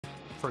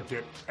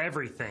Forget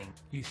everything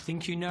you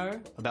think you know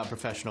about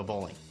professional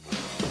bowling.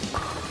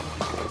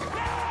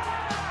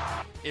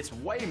 It's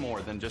way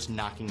more than just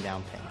knocking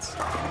down pins.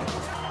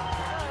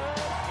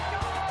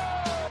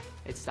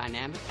 It's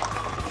dynamic.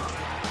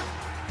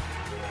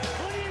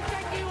 Who do you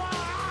think you are?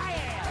 I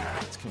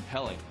am! It's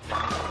compelling.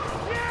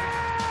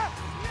 Yeah!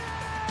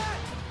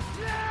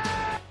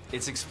 Yeah!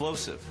 It's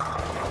explosive.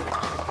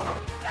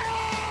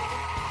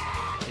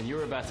 And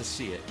you're about to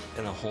see it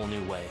in a whole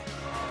new way.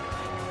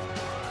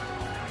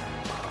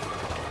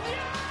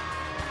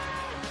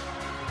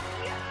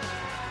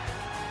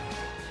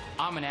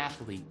 I'm an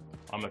athlete.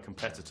 I'm a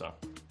competitor.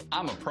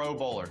 I'm a pro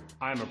bowler.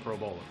 I'm a pro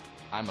bowler.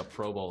 I'm a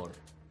pro bowler.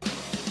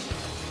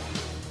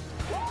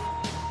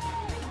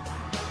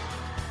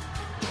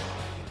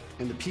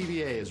 And the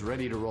PBA is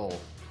ready to roll.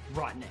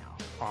 right now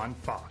on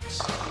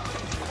Fox.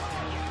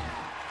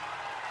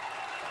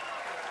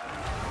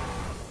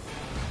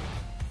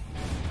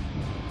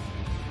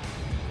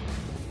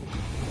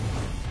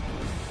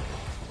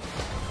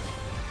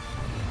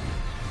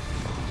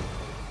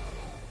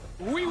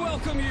 We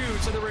welcome you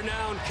to the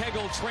renowned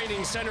Kegel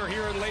Training Center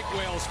here in Lake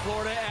Wales,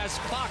 Florida, as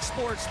Fox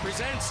Sports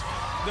presents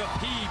the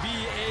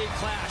PBA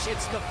Clash.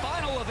 It's the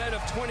final event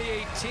of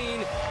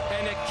 2018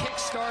 and a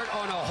kickstart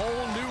on a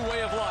whole new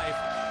way of life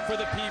for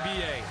the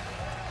PBA.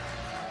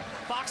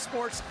 Fox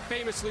Sports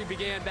famously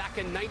began back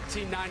in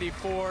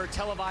 1994,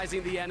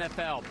 televising the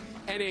NFL.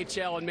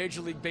 NHL and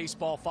Major League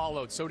Baseball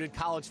followed. So did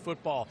college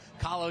football,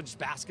 college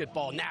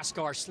basketball,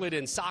 NASCAR slid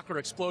in, soccer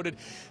exploded.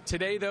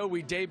 Today, though,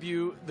 we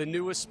debut the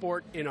newest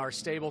sport in our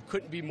stable.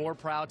 Couldn't be more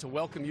proud to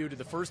welcome you to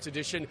the first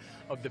edition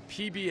of the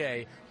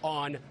PBA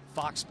on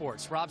Fox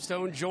Sports. Rob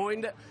Stone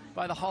joined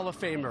by the Hall of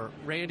Famer,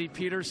 Randy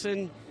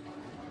Peterson.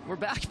 We're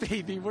back,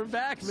 baby. We're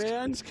back,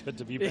 man. It's good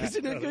to be back.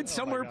 Isn't it good?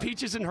 Somewhere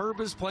Peaches and Herb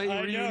is playing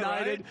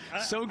reunited.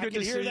 Right? So good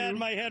to see you. I can hear that in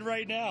my head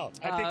right now.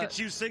 I think it's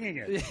you singing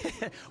it.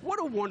 What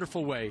a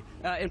wonderful way,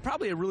 and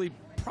probably a really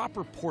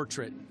proper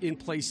portrait in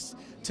place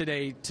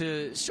today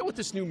to show what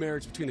this new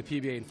marriage between the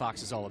PBA and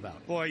Fox is all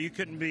about. Boy, you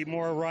couldn't be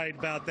more right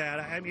about that.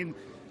 I mean,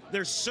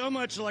 there's so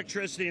much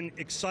electricity and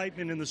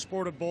excitement in the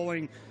sport of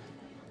bowling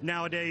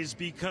nowadays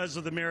because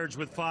of the marriage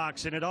with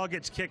Fox, and it all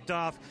gets kicked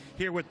off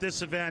here with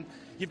this event.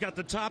 You've got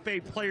the top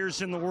 8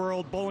 players in the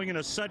world bowling in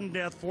a sudden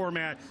death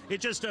format.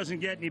 It just doesn't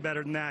get any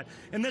better than that.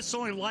 And this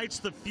only lights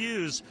the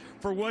fuse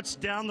for what's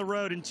down the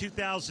road in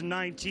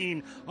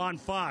 2019 on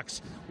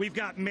Fox. We've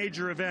got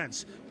major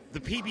events. The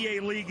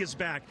PBA League is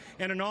back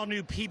and an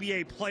all-new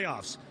PBA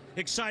playoffs.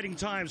 Exciting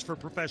times for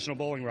professional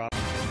bowling, Rob.